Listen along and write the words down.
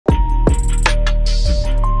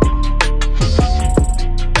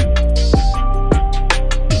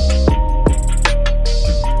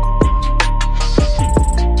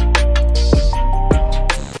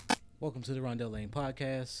Rondell Lane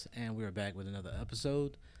Podcast, and we are back with another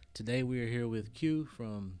episode. Today we are here with Q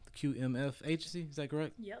from the QMF agency. Is that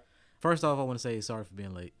correct? Yep. First off, I want to say sorry for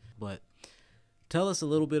being late, but tell us a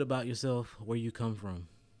little bit about yourself, where you come from.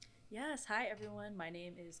 Yes. Hi, everyone. My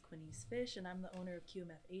name is Quaniece Fish, and I'm the owner of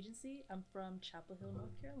QMF Agency. I'm from Chapel Hill,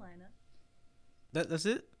 North Carolina. That's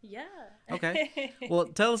it? Yeah. Okay. Well,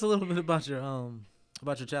 tell us a little bit about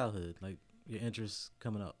your childhood, like your interests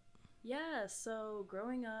coming up. Yeah. So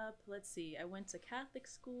growing up, let's see. I went to Catholic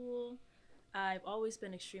school. I've always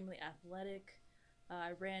been extremely athletic.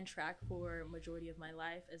 I ran track for a majority of my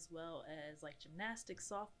life, as well as like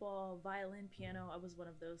gymnastics, softball, violin, piano. I was one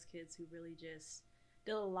of those kids who really just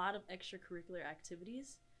did a lot of extracurricular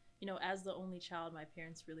activities. You know, as the only child, my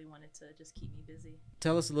parents really wanted to just keep me busy.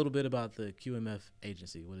 Tell us a little bit about the QMF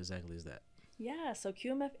agency. What exactly is that? Yeah, so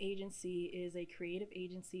QMF Agency is a creative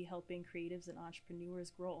agency helping creatives and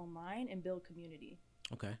entrepreneurs grow online and build community.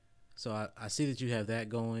 Okay. So I see that you have that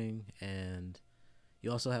going, and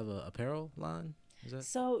you also have a apparel line. Is that?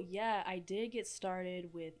 So yeah, I did get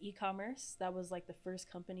started with e-commerce. That was like the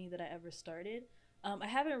first company that I ever started. I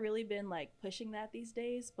haven't really been like pushing that these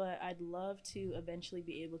days, but I'd love to eventually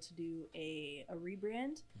be able to do a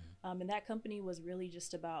rebrand. And that company was really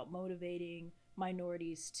just about motivating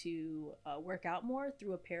minorities to work out more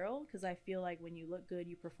through apparel, because I feel like when you look good,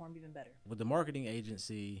 you perform even better. With the marketing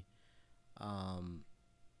agency,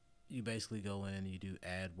 you basically go in and you do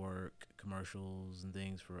ad work, commercials, and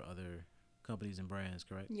things for other companies and brands,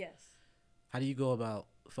 correct? Yes. How do you go about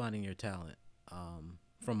finding your talent,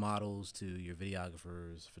 from models to your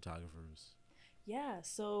videographers, photographers? Yeah,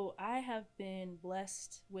 so I have been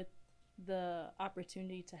blessed with the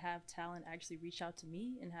opportunity to have talent actually reach out to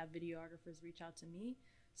me and have videographers reach out to me.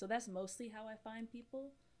 So that's mostly how I find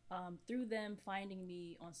people, through them finding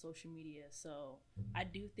me on social media. So I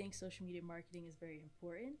do think social media marketing is very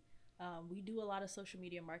important. We do a lot of social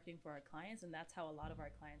media marketing for our clients, and that's how a lot of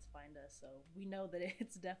our clients find us. So we know that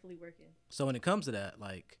it's definitely working. So when it comes to that,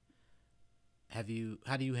 like, how do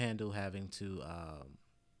you handle having to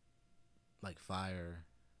like fire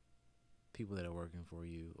people that are working for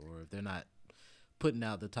you, or if they're not putting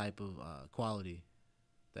out the type of quality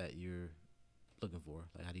that you're looking for?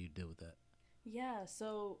 Like, how do you deal with that? Yeah,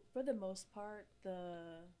 so for the most part,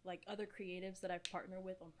 the like other creatives that I've partnered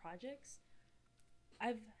with on projects,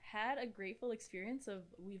 I've had a grateful experience of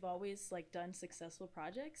we've always like done successful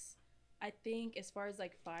projects. I think as far as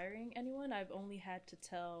like firing anyone, I've only had to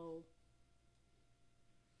tell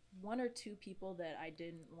one or two people that I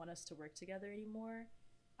didn't want us to work together anymore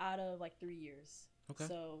out of like 3 years. Okay.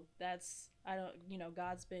 So that's, I don't,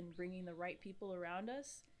 God's been bringing the right people around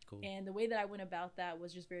us. Cool. And the way that I went about that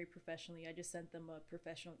was just very professionally. I just sent them a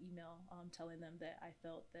professional email telling them that I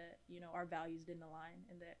felt that, our values didn't align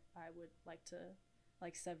and that I would like to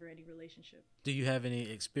like sever any relationship. Do you have any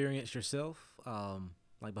experience yourself,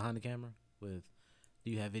 like behind the camera with? Do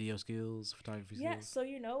you have video skills, photography skills? Yeah, so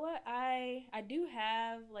you know what? I do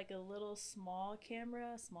have like a little small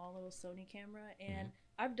camera, small little Sony camera, and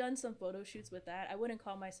I've done some photo shoots with that. I wouldn't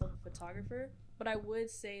call myself a photographer, but I would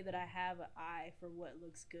say that I have an eye for what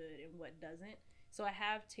looks good and what doesn't. So I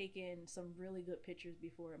have taken some really good pictures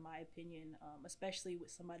before, in my opinion, especially with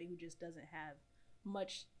somebody who just doesn't have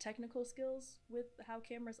much technical skills with how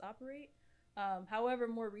cameras operate. However,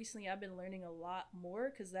 more recently, I've been learning a lot more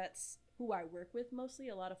because that's who I work with mostly,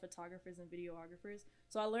 a lot of photographers and videographers.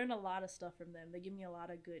 So I learned a lot of stuff from them. They give me a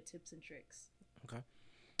lot of good tips and tricks. Okay.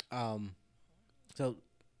 So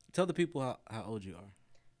tell the people how old you are.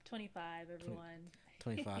 25, everyone.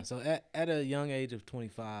 25. So at a young age of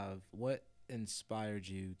 25, what inspired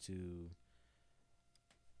you to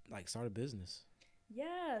like start a business?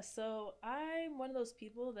 Yeah, so I'm one of those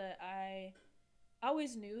people that I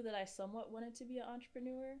always knew that I somewhat wanted to be an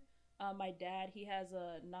entrepreneur. My dad, he has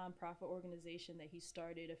a nonprofit organization that he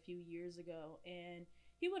started a few years ago, and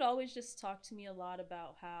he would always just talk to me a lot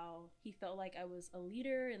about how he felt like I was a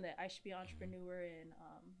leader and that I should be an entrepreneur, and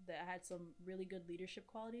that I had some really good leadership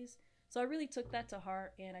qualities. So I really took that to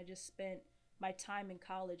heart, and I just spent my time in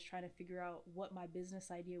college trying to figure out what my business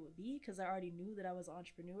idea would be because I already knew that I was an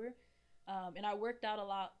entrepreneur. And I worked out a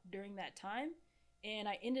lot during that time. And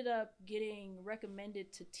I ended up getting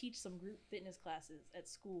recommended to teach some group fitness classes at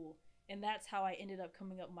school. And that's how I ended up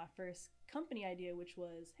coming up with my first company idea, which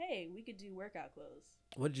was, hey, we could do workout clothes.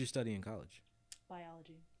 What did you study in college?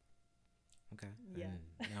 Biology. Okay. Yeah.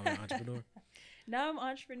 And now you're an entrepreneur? Now I'm an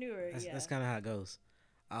entrepreneur, yeah. That's kind of how it goes.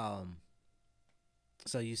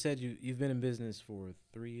 So you said you've been in business for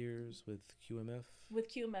 3 years with QMF?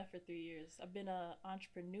 With QMF for 3 years. I've been an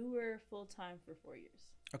entrepreneur full-time for 4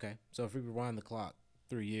 years. Okay. So if we rewind the clock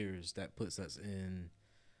 3 years, that puts us in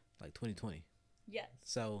like 2020. Yes.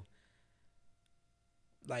 So,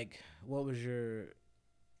 like, what was your?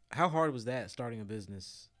 How hard was that starting a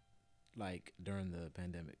business, like during the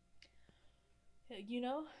pandemic? You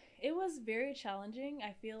know, it was very challenging.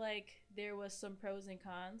 I feel like there was some pros and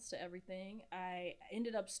cons to everything. I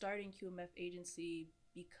ended up starting QMF agency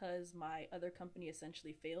because my other company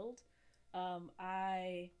essentially failed.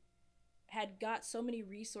 I had got so many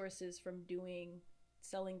resources from doing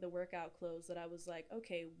selling the workout clothes that I was like,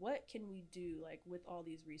 okay, what can we do like with all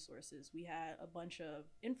these resources? We had a bunch of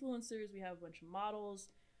influencers, we have a bunch of models,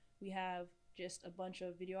 we have just a bunch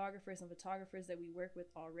of videographers and photographers that we work with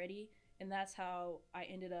already, and that's how I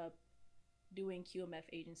ended up doing QMF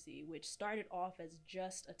agency, which started off as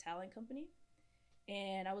just a talent company.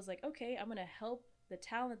 And I was like, okay, I'm gonna help the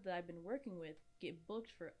talent that I've been working with get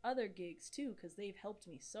booked for other gigs too, because they've helped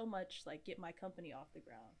me so much, like get my company off the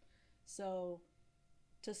ground. So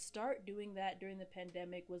to start doing that during the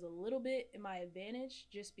pandemic was a little bit in my advantage,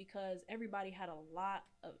 just because everybody had a lot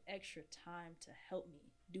of extra time to help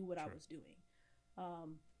me do what I Sure. was doing.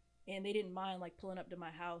 Um, and they didn't mind like pulling up to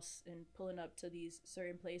my house and pulling up to these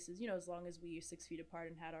certain places, as long as we were 6 feet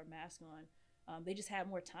apart and had our mask on. They just had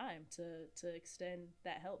more time to extend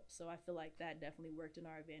that help. So I feel like that definitely worked in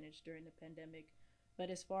our advantage during the pandemic. But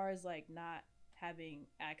as far as like not having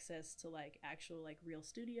access to like actual like real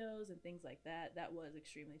studios and things like that, that was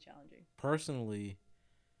extremely challenging. Personally,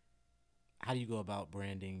 how do you go about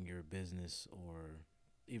branding your business or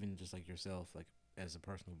even just like yourself, like as a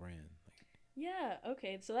personal brand? Like, Yeah,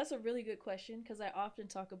 okay. So that's a really good question because I often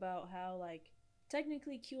talk about how, like,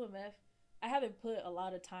 technically QMF, I haven't put a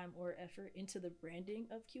lot of time or effort into the branding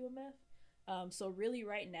of QMF. So really,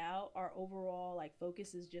 right now, our overall like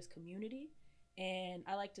focus is just community, and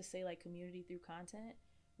I like to say like community through content,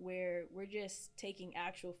 where we're just taking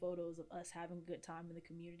actual photos of us having a good time in the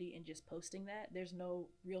community and just posting that. There's no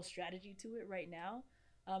real strategy to it right now.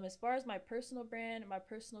 As far as my personal brand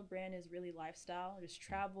is really lifestyle, just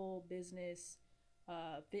travel, business,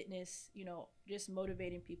 fitness, just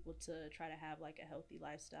motivating people to try to have like a healthy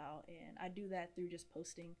lifestyle. And I do that through just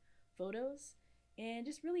posting photos and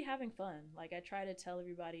just really having fun. Like I try to tell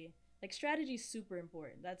everybody, like strategy is super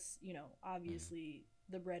important. That's, mm, obviously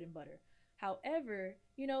the bread and butter. However,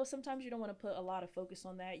 sometimes you don't want to put a lot of focus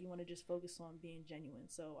on that. You want to just focus on being genuine.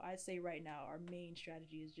 So I'd say right now our main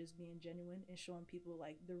strategy is just being genuine and showing people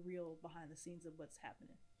like the real behind the scenes of what's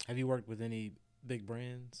happening. have you worked with any big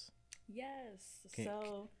brands? Yes. Can,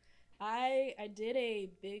 So I did a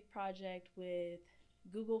big project with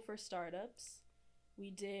Google for Startups. We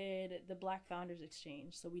did the Black Founders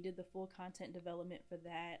Exchange. So we did the full content development for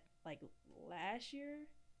that like last year.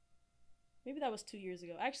 Maybe that was 2 years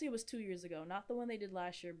ago. Actually, it was 2 years ago. Not the one they did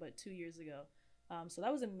last year, but 2 years ago. So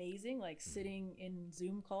that was amazing. Like sitting in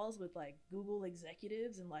Zoom calls with like Google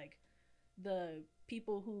executives and like the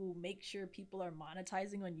people who make sure people are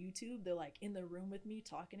monetizing on YouTube. They're like in the room with me,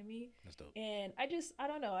 talking to me, that's dope. and I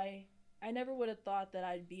don't know. I never would have thought that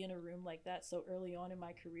I'd be in a room like that so early on in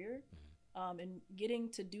my career. And getting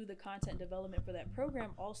to do the content development for that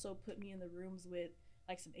program also put me in the rooms with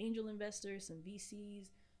like some angel investors, some VCs,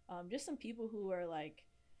 just some people who are like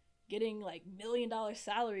getting like $1 million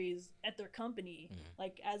salaries at their company, Mm-hmm.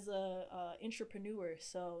 like as a entrepreneur.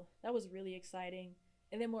 So that was really exciting.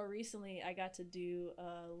 And then more recently, I got to do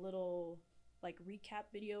a little like recap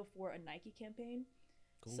video for a Nike campaign.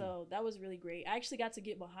 Cool. So that was really great. I actually got to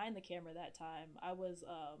get behind the camera that time. I was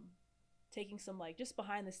taking some like just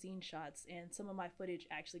behind the scenes shots, and some of my footage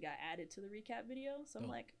actually got added to the recap video. So I'm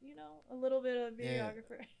Dope. like, a little bit of Yeah.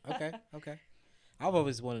 videographer. Okay. Okay. I've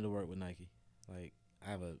always wanted to work with Nike. Like I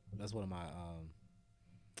have a that's one of my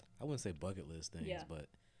I wouldn't say bucket list things, Yeah. but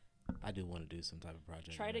I do want to do some type of project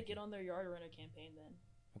with Try to get Nike. on their yard runner campaign then,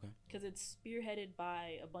 Okay. because it's spearheaded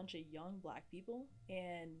by a bunch of young black people,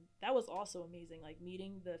 and that was also amazing, like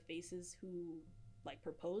meeting the faces who like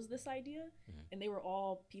proposed this idea. Mm-hmm. And they were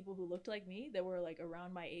all people who looked like me, that were like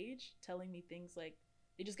around my age, telling me things like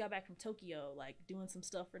they just got back from Tokyo, like doing some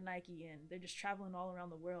stuff for Nike, and they're just traveling all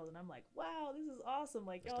around the world. And I'm like, wow, this is awesome,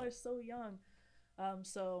 like That's y'all are dope. so young.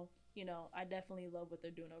 So I definitely love what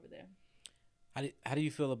they're doing over there. How do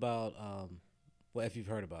you feel about well if you've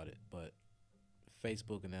heard about it, but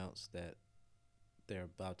Facebook announced that they're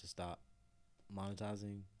about to stop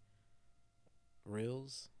monetizing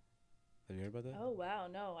reels. Have you heard about that? Oh wow,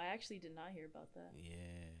 no, I actually did not hear about that.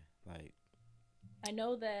 Yeah, like I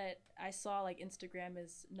know that I saw like Instagram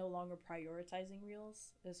is no longer prioritizing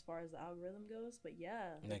reels as far as the algorithm goes, but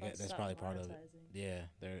yeah, they're about to that's stop probably part of it. monetizing. Yeah,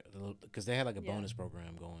 they're because they had like a Yeah, bonus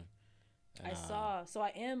program going, and I saw. So I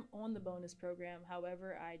am on the bonus program.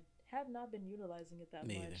 However, I have not been utilizing it that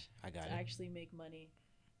me either. much I got to it. actually make money.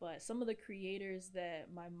 But some of the creators that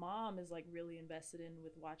my mom is like really invested in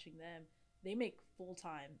with watching them, they make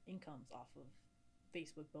full-time incomes off of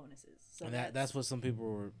Facebook bonuses. So And that's that's what some people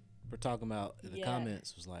were talking about in the yeah,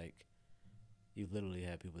 comments was like you literally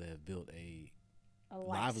have people that have built a a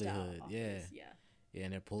lifestyle livelihood. off Yeah. this. Yeah. Yeah,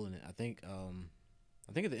 and they're pulling it. I think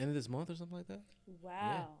at the end of this month or something like that. Yeah.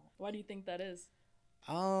 Wow. Why do you think that is?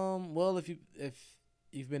 Well, if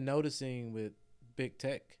you've been noticing with big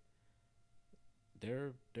tech,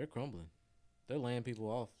 they're crumbling. They're laying people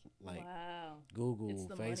off like Wow. It's Google,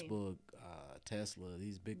 the money. Facebook, Tesla,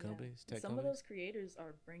 these big Yeah. companies, And tech some of companies. those creators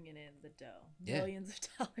are bringing in the dough, Yeah, millions of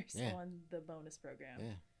dollars yeah, on the bonus program.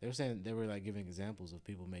 yeah. They were saying they were like giving examples of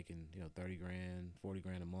people making 30 grand, 40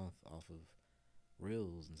 grand a month off of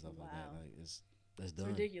reels and stuff like that. Wow. Like that's It's done.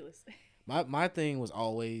 ridiculous. My thing was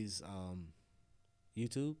always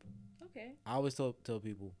YouTube. Okay. I always tell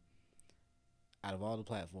people out of all the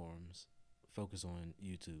platforms, focus on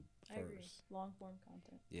YouTube I agree. first. Long form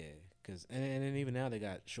content. Yeah, cause and then even now they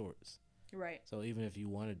got shorts. Right. So even if you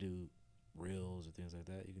want to do reels or things like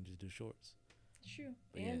that, you can just do shorts. True.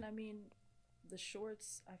 But And yeah, I mean, the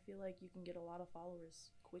shorts, I feel like you can get a lot of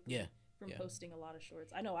followers quickly yeah, from yeah, posting a lot of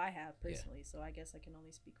shorts. I know I have yeah. personally, so I guess I can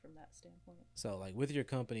only speak from that standpoint. So like with your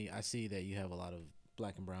company, I see that you have a lot of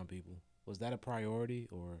black and brown people. Was that a priority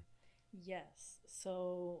or? Yes.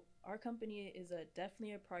 So our company is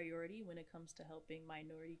definitely a priority when it comes to helping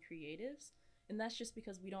minority creatives. And that's just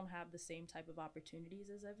because we don't have the same type of opportunities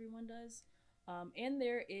as everyone does. And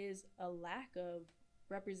there is a lack of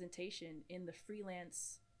representation in the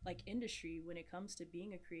freelance like industry when it comes to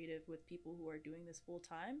being a creative with people who are doing this full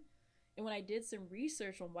time. And when I did some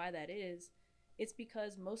research on why that is, it's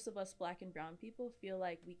because most of us black and brown people feel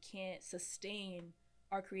like we can't sustain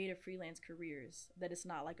our creative freelance careers, that it's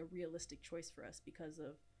not like a realistic choice for us because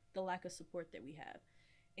of the lack of support that we have.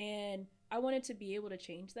 And I wanted to be able to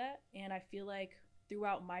change that. And I feel like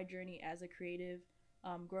throughout my journey as a creative,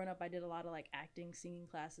 growing up, I did a lot of like acting, singing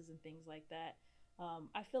classes, and things like that.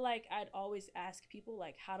 I feel like I'd always ask people,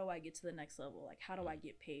 like, how do I get to the next level? Like, how do I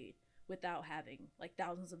get paid without having like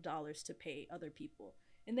thousands of dollars to pay other people?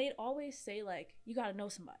 And they'd always say, like, you got to know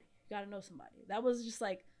somebody. You got to know somebody. That was just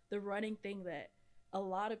like the running thing that a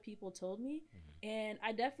lot of people told me. And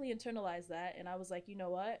I definitely internalized that. And I was like, you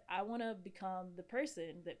know what? I want to become the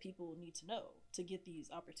person that people need to know to get these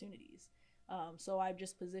opportunities. So I've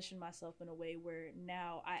just positioned myself in a way where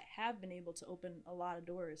now I have been able to open a lot of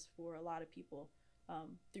doors for a lot of people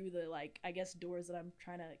through the, like, I guess, doors that I'm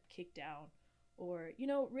trying to kick down. Or,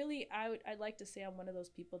 really, I'd like to say I'm one of those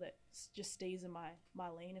people that just stays in my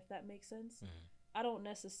lane, if that makes sense. Mm-hmm. I don't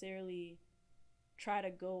necessarily try to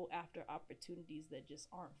go after opportunities that just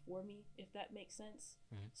aren't for me, if that makes sense.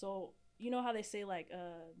 Mm-hmm. So you know how they say, like,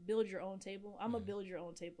 build your own table? I'm a Mm-hmm. build your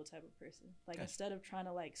own table type of person. Like, Gotcha. instead of trying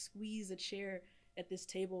to like squeeze a chair at this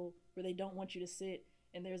table where they don't want you to sit,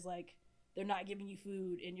 and there's like they're not giving you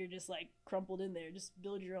food and you're just like crumpled in there, just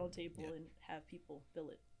build your own table. Yeah. And have people fill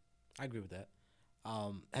it. I agree with that.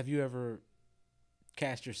 Have you ever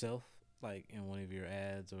cast yourself like in one of your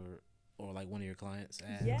ads or like one of your clients'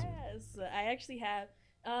 ads? Or? Yes, I actually have.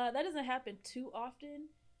 That doesn't happen too often,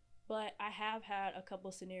 but I have had a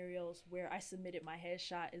couple scenarios where I submitted my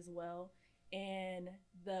headshot as well, and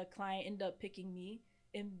the client ended up picking me,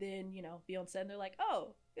 and then be on set, and they're like,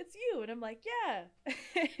 "Oh, it's you," and I'm like, "Yeah,"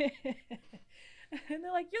 and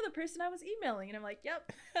they're like, "You're the person I was emailing," and I'm like,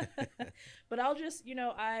 "Yep." But I'll just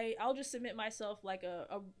I'll just submit myself like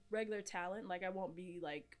a regular talent. Like, I won't be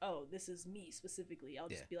like, "Oh, this is me specifically." I'll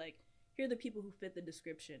just Yeah. be like, "Here are the people who fit the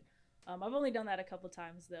description." I've only done that a couple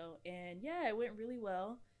times though, and yeah, it went really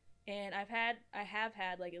well. And I have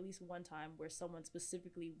had like at least one time where someone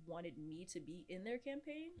specifically wanted me to be in their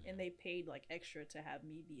campaign, and they paid like extra to have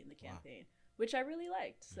me be in the Wow. campaign, which I really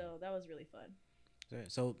liked. So that was really fun.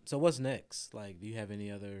 So what's next? Like, do you have any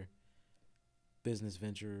other business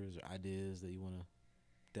ventures or ideas that you want to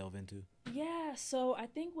delve into? Yeah, so I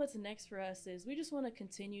think what's next for us is we just want to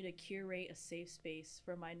continue to curate a safe space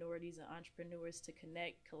for minorities and entrepreneurs to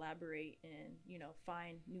connect, collaborate, and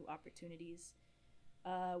find new opportunities.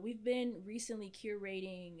 We've been recently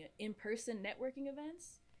curating in-person networking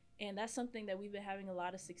events, and that's something that we've been having a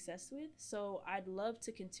lot of success with. So I'd love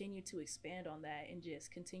to continue to expand on that and just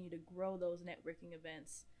continue to grow those networking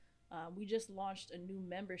events. We just launched a new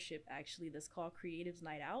membership actually that's called Creatives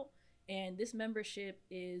Night Out, and this membership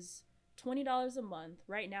is $20 a month.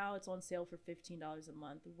 Right now it's on sale for $15 a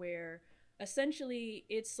month, where essentially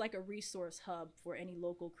it's like a resource hub for any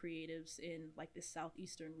local creatives in like the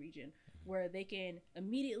southeastern region, where they can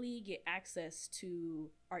immediately get access to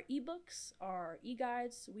our ebooks, our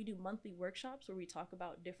e-guides. We do monthly workshops where we talk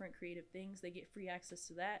about different creative things. They get free access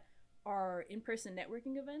to that. Our in-person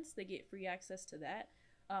networking events, they get free access to that.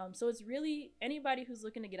 So it's really anybody who's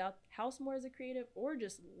looking to get out house more as a creative, or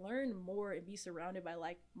just learn more and be surrounded by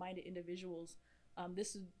like-minded individuals.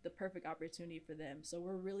 This is the perfect opportunity for them. So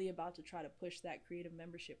we're really about to try to push that creative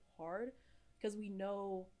membership hard, because we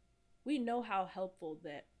know how helpful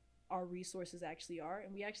that our resources actually are,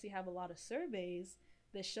 and we actually have a lot of surveys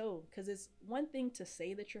that show, because it's one thing to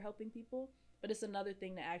say that you're helping people, but it's another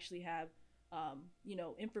thing to actually have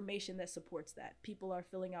information that supports that. People are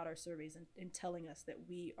filling out our surveys and telling us that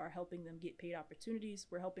we are helping them get paid opportunities,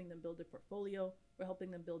 we're helping them build their portfolio, we're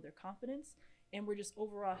helping them build their confidence, and we're just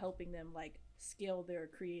overall helping them like scale their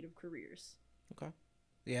creative careers. Okay.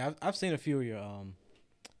 Yeah, I've seen a few of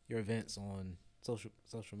your events on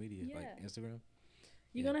social media, Yeah. like Instagram.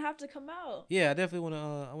 You're gonna have to come out. Yeah, I definitely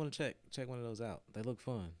want to check one of those out. They look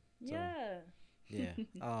fun. So, Yeah. yeah.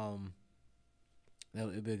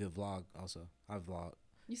 It'd be a good vlog also. I vlog.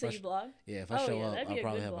 You say you vlog? Yeah, if I show up, that'd be I'll a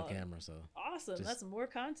probably good have vlog. my camera. So Awesome. That's more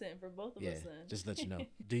content for both of us then. Just let you know.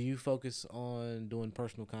 Do you focus on doing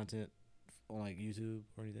personal content on like YouTube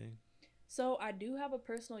or anything? So I do have a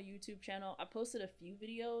personal YouTube channel. I posted a few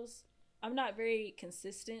videos. I'm not very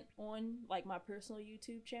consistent on like my personal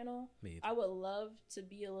YouTube channel. I would love to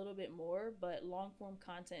be a little bit more, but long form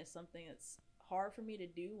content is something that's hard for me to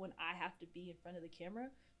do when I have to be in front of the camera.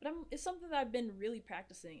 But it's something that I've been really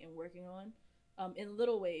practicing and working on in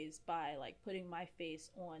little ways, by like putting my face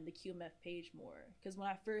on the QMF page more. Because when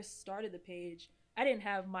I first started the page, I didn't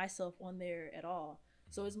have myself on there at all.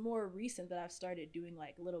 So it's more recent that I've started doing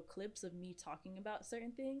like little clips of me talking about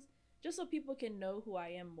certain things, just so people can know who I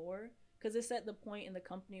am more. Because it's at the point in the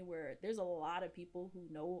company where there's a lot of people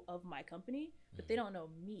who know of my company, but they don't know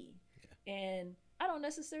me. Yeah. And I don't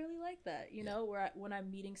necessarily like that, where when I'm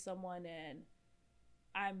meeting someone and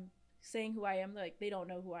I'm saying who I am, like they don't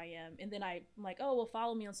know who I am. And then I'm like, oh, well,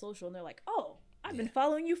 follow me on social. And they're like, oh, I've been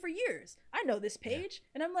following you for years. I know this page.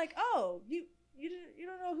 And I'm like, oh, you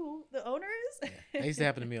don't know who the owner is? Yeah. That used to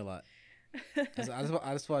happen to me a lot.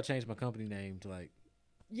 I just want to change my company name to like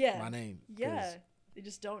my name. Yeah. They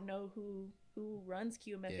just don't know who runs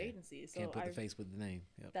QMF Agency. So can't put the face with the name.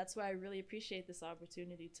 Yep. That's why I really appreciate this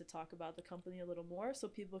opportunity to talk about the company a little more, so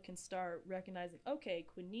people can start recognizing, okay,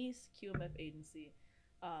 Quaniece QMF Agency.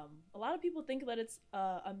 A lot of people think that it's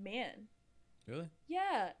a man. Really?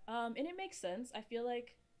 Yeah. And it makes sense. I feel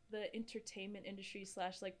like the entertainment industry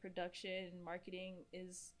 / like production and marketing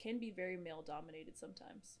can be very male dominated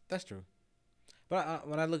sometimes. That's true. But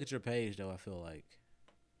when I look at your page though, I feel like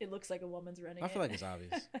it looks like a woman's running. I feel like it's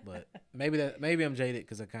obvious, but maybe I'm jaded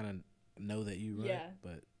because I kind of know that you run it,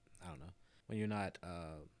 but I don't know. When you're not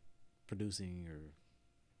producing or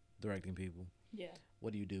directing people,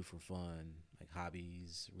 what do you do for fun, like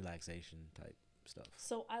hobbies, relaxation type stuff?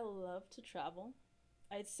 So I love to travel.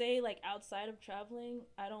 I'd say like outside of traveling,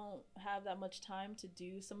 I don't have that much time to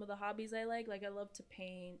do some of the hobbies I like. Like I love to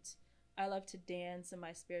paint. I love to dance in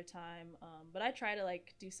my spare time, but I try to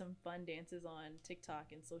like do some fun dances on TikTok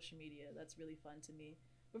and social media. That's really fun to me.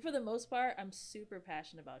 But for the most part, I'm super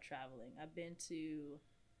passionate about traveling. I've been to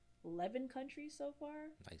 11 countries so far.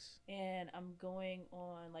 Nice. And I'm going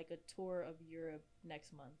on like a tour of Europe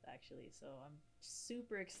next month, actually. So I'm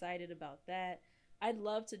super excited about that. I'd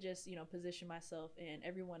love to just, position myself and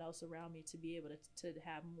everyone else around me to be able to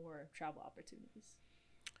have more travel opportunities.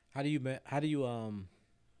 How do you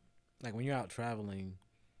like when you're out traveling,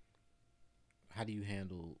 how do you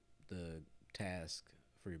handle the task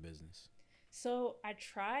for your business? So I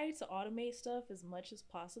try to automate stuff as much as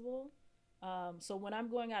possible. So when I'm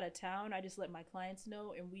going out of town, I just let my clients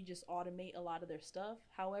know and we just automate a lot of their stuff.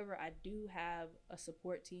 However, I do have a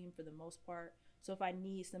support team for the most part. So if I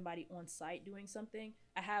need somebody on site doing something,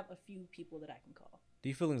 I have a few people that I can call. Do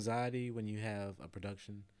you feel anxiety when you have a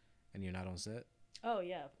production and you're not on set? Oh,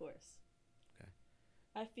 yeah, of course. Okay.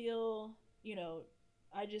 I feel,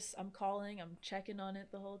 I'm calling, I'm checking on it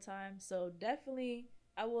the whole time. So definitely,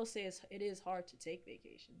 I will say it is hard to take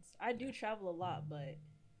vacations. I do travel a lot, but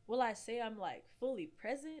will I say I'm like fully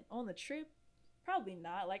present on the trip? Probably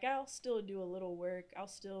not. Like I'll still do a little work. I'll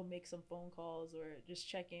still make some phone calls or just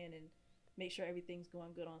check in and make sure everything's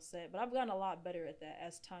going good on set. But I've gotten a lot better at that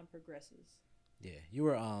as time progresses. Yeah, you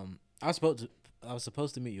were. I was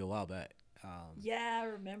supposed to meet you a while back. Yeah, I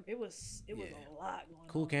remember. It was a lot going on.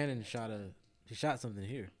 Cool Cannon shot something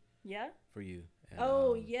here. Yeah. For you, And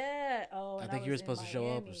Oh yeah. Oh, I and I think you were was in supposed to show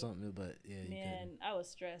up or Miami. something, but yeah, you Man, couldn't. I was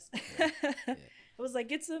stressed. Yeah, I yeah, was like,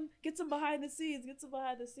 get some behind the scenes, get some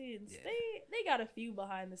behind the scenes. yeah. They got a few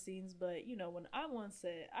behind the scenes, but you know, when I'm on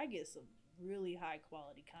set, I get some really high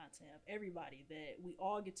quality content of everybody that we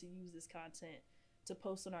all get to use this content to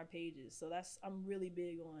post on our pages. So that's I'm really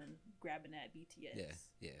big on grabbing that Yeah, BTS.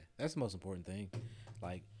 yeah. That's the most important thing.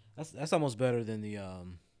 Like that's almost better than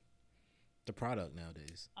the product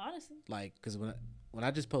nowadays. Honestly. Like, cause when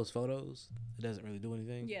I just post photos, it doesn't really do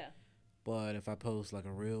anything. Yeah. But if I post like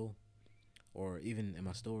a reel, or even in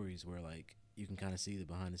my stories where like you can kind of see the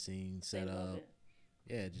behind the scenes They love setup, it.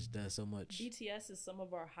 yeah, it just does so much. BTS is some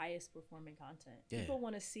of our highest performing content. Yeah, People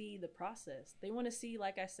want to see the process. They want to see,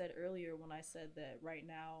 like I said earlier, when I said that right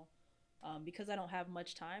now, because I don't have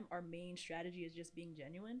much time, our main strategy is just being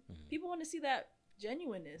genuine. mm-hmm. People want to see that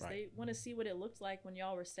genuineness. Right, They want to see what it looked like when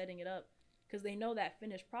y'all were setting it up because they know that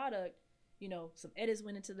finished product. You know, some edits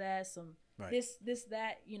went into that, some right. this,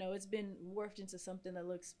 that. You know, it's been morphed into something that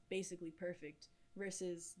looks basically perfect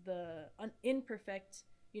versus the imperfect,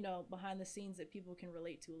 you know, behind the scenes that people can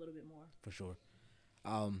relate to a little bit more. For sure.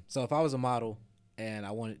 So if I was a model and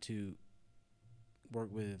I wanted to work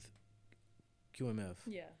with QMF,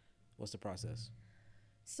 Yeah. what's the process?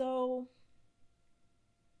 So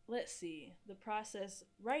let's see the process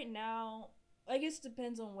right now. I guess it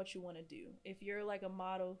depends on what you want to do. If you're like a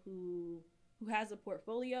model who has a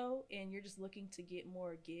portfolio and you're just looking to get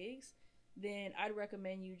more gigs, then I'd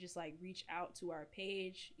recommend you just like reach out to our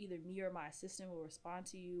page. Either me or my assistant will respond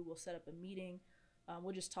to you. We'll set up a meeting.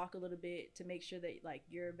 We'll just talk a little bit to make sure that like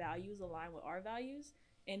your values align with our values,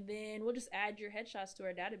 and then we'll just add your headshots to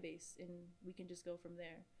our database, and we can just go from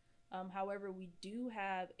there. However, we do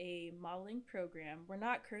have a modeling program. We're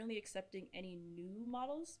not currently accepting any new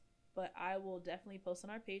models, but I will definitely post on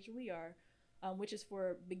our page where we are, which is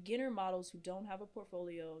for beginner models who don't have a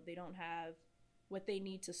portfolio. They don't have what they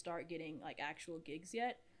need to start getting like actual gigs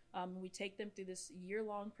yet. We take them through this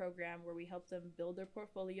year-long program where we help them build their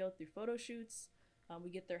portfolio through photo shoots. We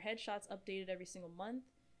get their headshots updated every single month.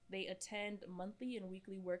 They attend monthly and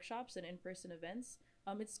weekly workshops and in-person events.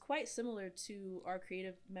 It's quite similar to our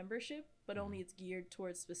creative membership, but only it's geared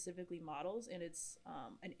towards specifically models, and it's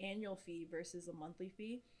an annual fee versus a monthly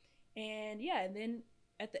fee. And yeah, and then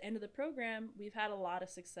at the end of the program, we've had a lot of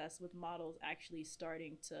success with models actually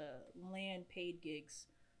starting to land paid gigs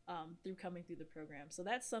through coming through the program. So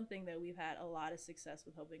that's something that we've had a lot of success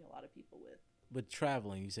with helping a lot of people with. With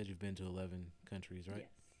traveling, you said you've been to 11 countries, right?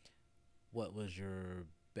 Yes. What was your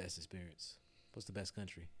best experience? What's the best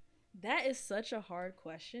country? That is such a hard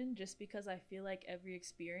question just because I feel like every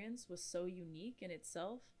experience was so unique in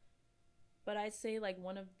itself. But I'd say like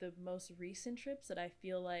one of the most recent trips that I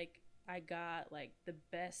feel like I got like the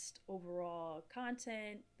best overall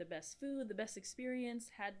content, the best food, the best experience,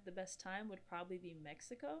 had the best time would probably be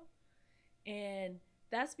Mexico. And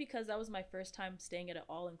that's because that was my first time staying at an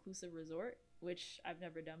all-inclusive resort, which I've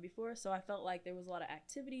never done before. So I felt like there was a lot of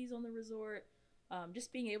activities on the resort.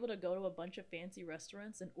 Just being able to go to a bunch of fancy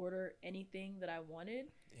restaurants and order anything that I wanted,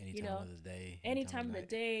 Any you time know, of the day, any time time of the night.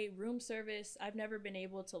 day, room service. I've never been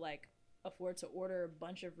able to like afford to order a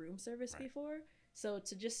bunch of room service Right. before. So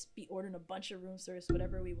to just be ordering a bunch of room service,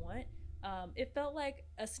 whatever we want, it felt like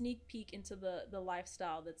a sneak peek into the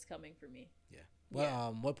lifestyle that's coming for me. Yeah. Well, Yeah.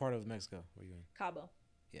 what part of Mexico were you in? Cabo.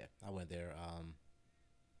 Yeah, I went there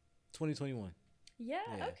 2021. Yeah,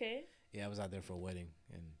 Yeah. okay. Yeah, I was out there for a wedding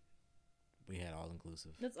and we had all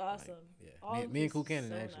inclusive. That's awesome. Like, yeah. All Me and Cool inclusive is Cannon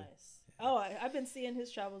so actually. nice. Oh, I've been seeing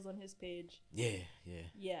his travels on his page. Yeah, yeah.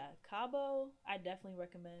 Yeah, Cabo, I definitely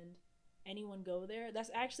recommend anyone go there.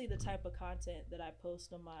 That's actually the type of content that I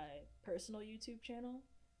post on my personal YouTube channel.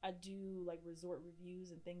 I do like resort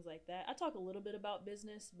reviews and things like that. I talk a little bit about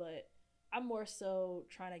business, but I'm more so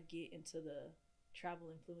trying to get into the travel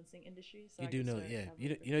influencing industry. So You I do can know, start yeah. traveling for You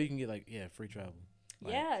know you free. can get like free travel.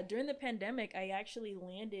 Like, Yeah, during the pandemic, I actually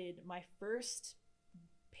landed my first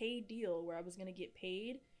paid deal where I was gonna get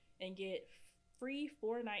paid and get free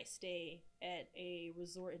 4 night stay at a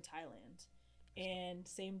resort in Thailand. And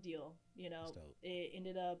same deal, you that's know, dope. it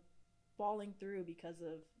ended up falling through because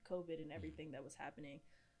of COVID and Mhm. everything that was happening.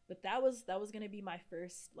 But that was gonna be my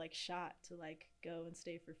first like shot to like go and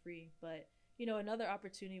stay for free. But you know, another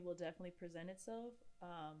opportunity will definitely present itself.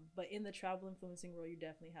 But in the travel influencing world, you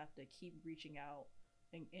definitely have to keep reaching out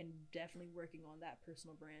and definitely working on that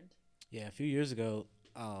personal brand. Yeah, a few years ago,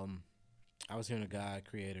 I was hearing a guy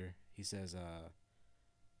creator. He says,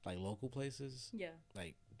 like local places, Yeah.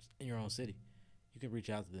 like in your own city, you can reach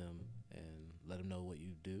out to them and let them know what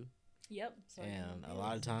you do. Yep. Start getting And a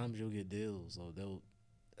lot of deals. times you'll get deals, or they'll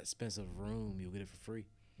expensive room you'll get it for free.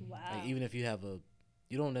 Like Wow. even if you have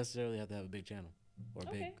you don't necessarily have to have a big channel or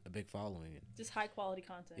Okay. a big following. And Just high quality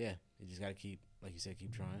content. yeah, you just gotta keep, like you said,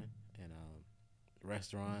 keep trying. And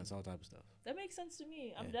restaurants, all type of stuff. That makes sense to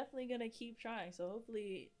me. I'm Yeah, definitely gonna keep trying. So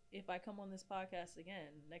hopefully, if I come on this podcast again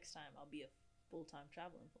next time, I'll be a full time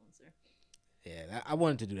travel influencer. yeah. I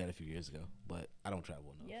wanted to do that a few years ago, but I don't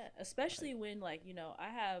travel enough. Yeah, Like, especially when like I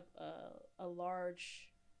have a large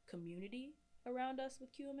community around us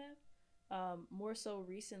with QMF. More so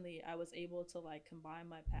recently, I was able to like combine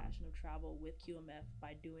my passion of travel with QMF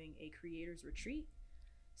by doing a creators retreat.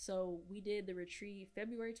 So we did the retreat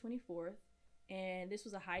February 24th, and this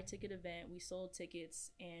was a high ticket event. We sold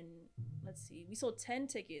tickets, and let's see, we sold 10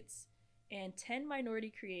 tickets, and 10 minority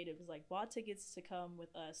creatives like bought tickets to come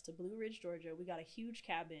with us to Blue Ridge, Georgia. We got a huge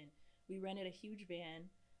cabin. We rented a huge van.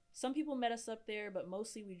 Some people met us up there, but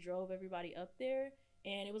mostly we drove everybody up there.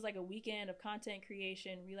 And it was like a weekend of content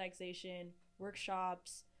creation, relaxation,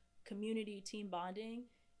 workshops, community, team bonding.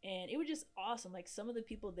 And it was just awesome. Like some of the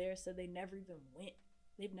people there said they never even went.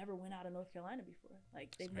 They've never went out of North Carolina before.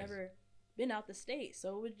 Like they've never been out the state.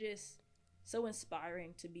 So it was just so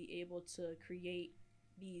inspiring to be able to create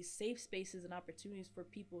these safe spaces and opportunities for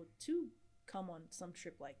people to come on some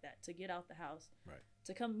trip like that, to get out the house, right.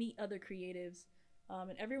 to come meet other creatives.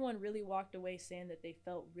 And everyone really walked away saying that they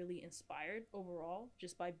felt really inspired overall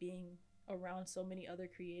just by being around so many other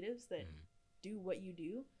creatives that do what you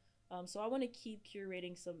do. So I want to keep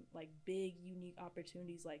curating some like big, unique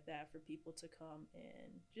opportunities like that for people to come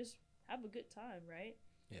and just have a good time, right?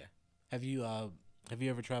 Yeah. Have you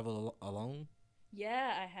ever traveled alone?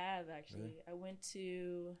 Yeah, I have actually. Really? I went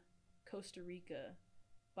to Costa Rica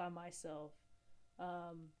by myself.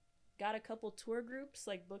 Um, got a couple tour groups,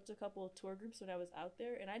 like booked a couple of tour groups when I was out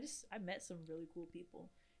there, and I met some really cool people.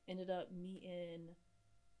 Ended up meeting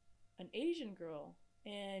an Asian girl,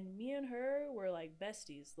 and me and her were like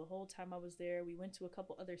besties the whole time I was there. We went to a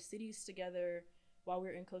couple other cities together while we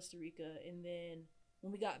were in Costa Rica, and then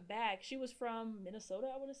when we got back, she was from Minnesota,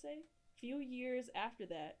 I want to say. Few years after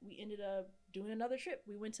that, we ended up doing another trip.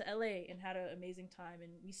 We went to LA and had an amazing time,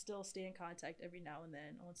 and we still stay in contact every now and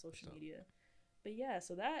then on social media. But yeah,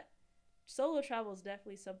 so that solo travel is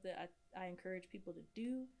definitely something I encourage people to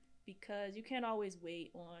do, because you can't always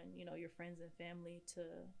wait on your friends and family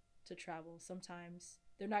to travel. Sometimes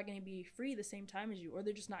they're not going to be free the same time as you, or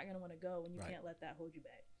they're just not going to want to go, and you Right. can't let that hold you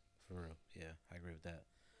back. For real. Yeah, I agree with that.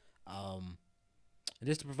 And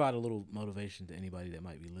just to provide a little motivation to anybody that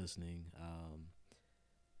might be listening,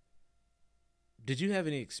 did you have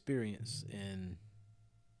any experience in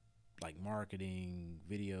like marketing,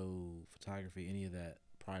 video, photography, any of that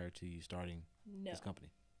prior to you starting No, this company?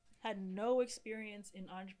 had no experience in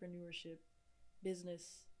entrepreneurship,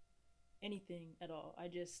 business, anything at all. I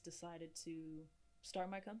just decided to start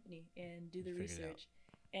my company and do the research.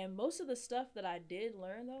 And most of the stuff that I did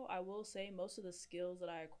learn, though, I will say most of the skills that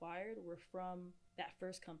I acquired were from that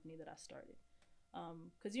first company that I started.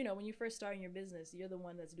 Because, when you first start in your business, you're the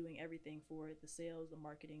one that's doing everything for it, the sales, the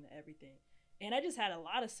marketing, the everything. And I just had a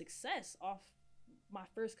lot of success off my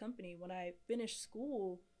first company. When I finished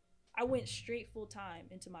school, I went straight full time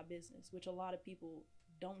into my business, which a lot of people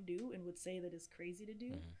don't do and would say that it's crazy to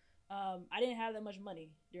do. I didn't have that much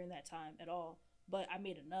money during that time at all, but I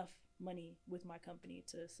made enough money with my company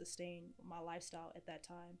to sustain my lifestyle at that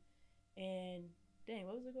time. And dang,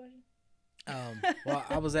 what was the question? Well,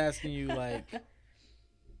 I was asking you like,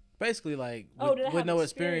 basically like Did I with have no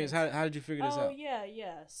experience, how did you figure this out?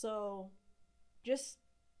 Yeah. So just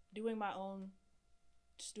doing my own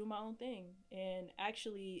just doing my own thing and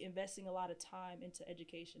actually investing a lot of time into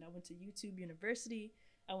education. I went to YouTube University.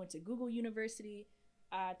 I went to Google University.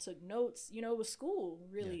 I took notes. It was school,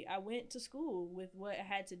 really. Yeah. I went to school with what I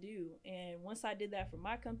had to do. And once I did that for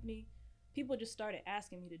my company, people just started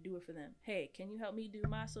asking me to do it for them. Hey, can you help me do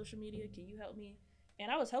my social media? Can you help me?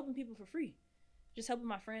 And I was helping people for free, just helping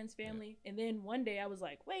my friends, family. Yeah. And then one day I was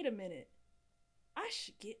like, wait a minute, I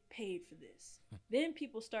should get paid for this. Then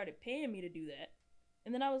people started paying me to do that.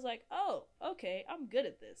 And then I was like, oh, okay, I'm good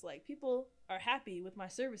at this. Like, people are happy with my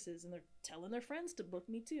services, and they're telling their friends to book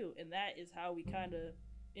me too. And that is how we kind of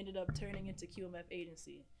ended up turning into QMF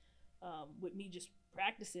Agency, with me just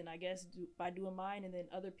practicing, I guess, by doing mine, and then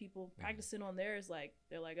other people practicing on theirs. Like,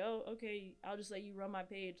 they're like, oh, okay, I'll just let you run my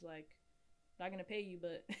page. Like, not going to pay you,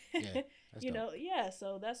 but, yeah.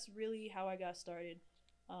 So that's really how I got started.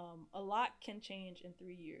 A lot can change in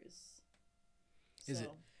 3 years.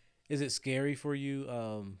 Is it scary for you?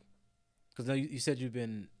 Because you said you've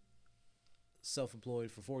been self-employed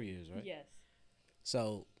for 4 years, right? Yes.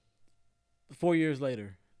 So 4 years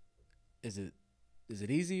later, is it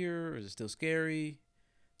easier or is it still scary?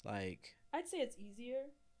 Like, I'd say it's easier.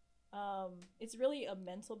 It's really a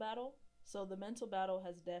mental battle. So the mental battle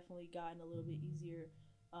has definitely gotten a little bit easier.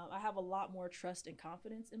 I have a lot more trust and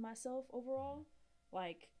confidence in myself overall.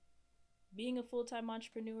 Like being a full time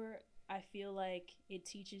entrepreneur, I feel like it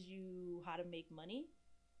teaches you how to make money.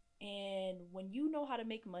 And when you know how to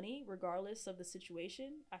make money, regardless of the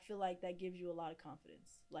situation, I feel like that gives you a lot of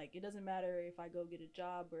confidence. Like, it doesn't matter if I go get a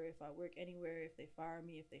job or if I work anywhere, if they fire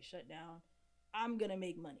me, if they shut down, I'm going to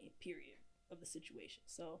make money, period, of the situation.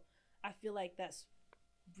 So I feel like that's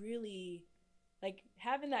really, like,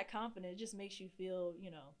 having that confidence just makes you feel,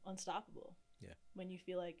 unstoppable. Yeah. When you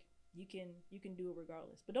feel like you can do it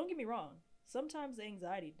regardless. But don't get me wrong, sometimes the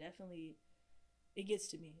anxiety definitely it gets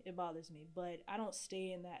to me, it bothers me, but I don't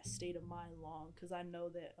stay in that state of mind long because I know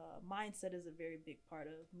that mindset is a very big part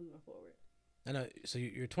of moving forward. I know. So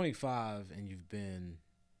you're 25 and you've been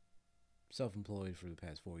self-employed for the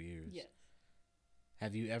past 4 years. Yes.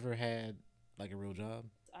 Have you ever had like a real job?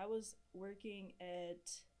 I was working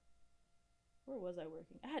at, where was I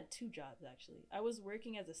working? I had two jobs actually. I was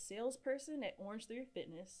working as a salesperson at Orange Theory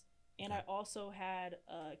Fitness, and Okay. I also had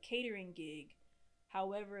a catering gig.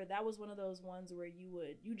 However, that was one of those ones where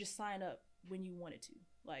you just sign up when you wanted to.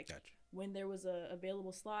 Like Gotcha. when there was a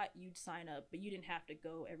available slot, you'd sign up, but you didn't have to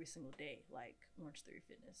go every single day like Orange Theory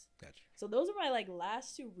Fitness. Gotcha. So those are my like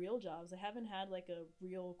last two real jobs. I haven't had like a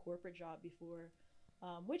real corporate job before,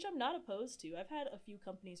 which I'm not opposed to. I've had a few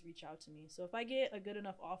companies reach out to me, so if I get a good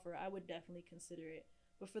enough offer, I would definitely consider it.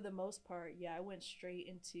 But for the most part, yeah, I went straight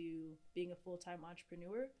into being a full time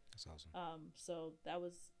entrepreneur. That's awesome. So that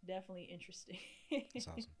was definitely interesting. That's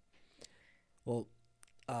awesome. Well,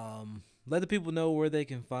 let the people know where they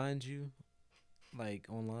can find you, like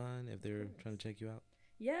online, if they're trying to check you out.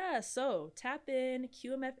 Yeah, so tap in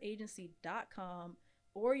qmfagency.com,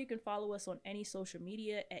 or you can follow us on any social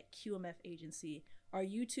media at QMF Agency. Our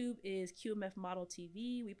YouTube is QMF Model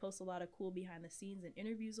TV. We post a lot of cool behind the scenes and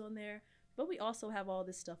interviews on there, but we also have all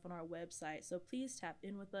this stuff on our website. So please tap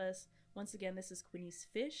in with us. Once again, this is Quaniece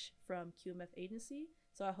Fish from QMF Agency.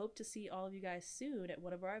 So I hope to see all of you guys soon at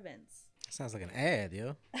one of our events. Sounds like an ad,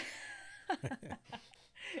 yo.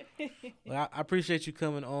 Well, I appreciate you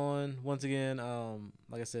coming on once again.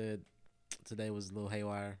 Like I said, today was a little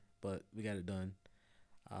haywire, but we got it done.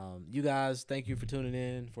 You guys, thank you for tuning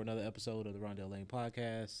in for another episode of the Rondell Lane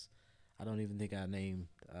Podcast. I don't even think I named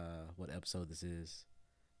what episode this is.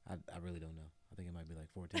 I really don't know. I think it might be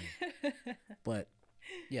like 14. But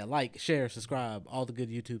yeah, like, share, subscribe, all the good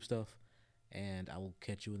YouTube stuff, and I will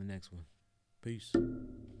catch you in the next one. Peace.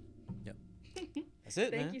 Yep. That's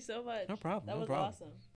it, man. Thank you so much. No problem. That no was problem. awesome.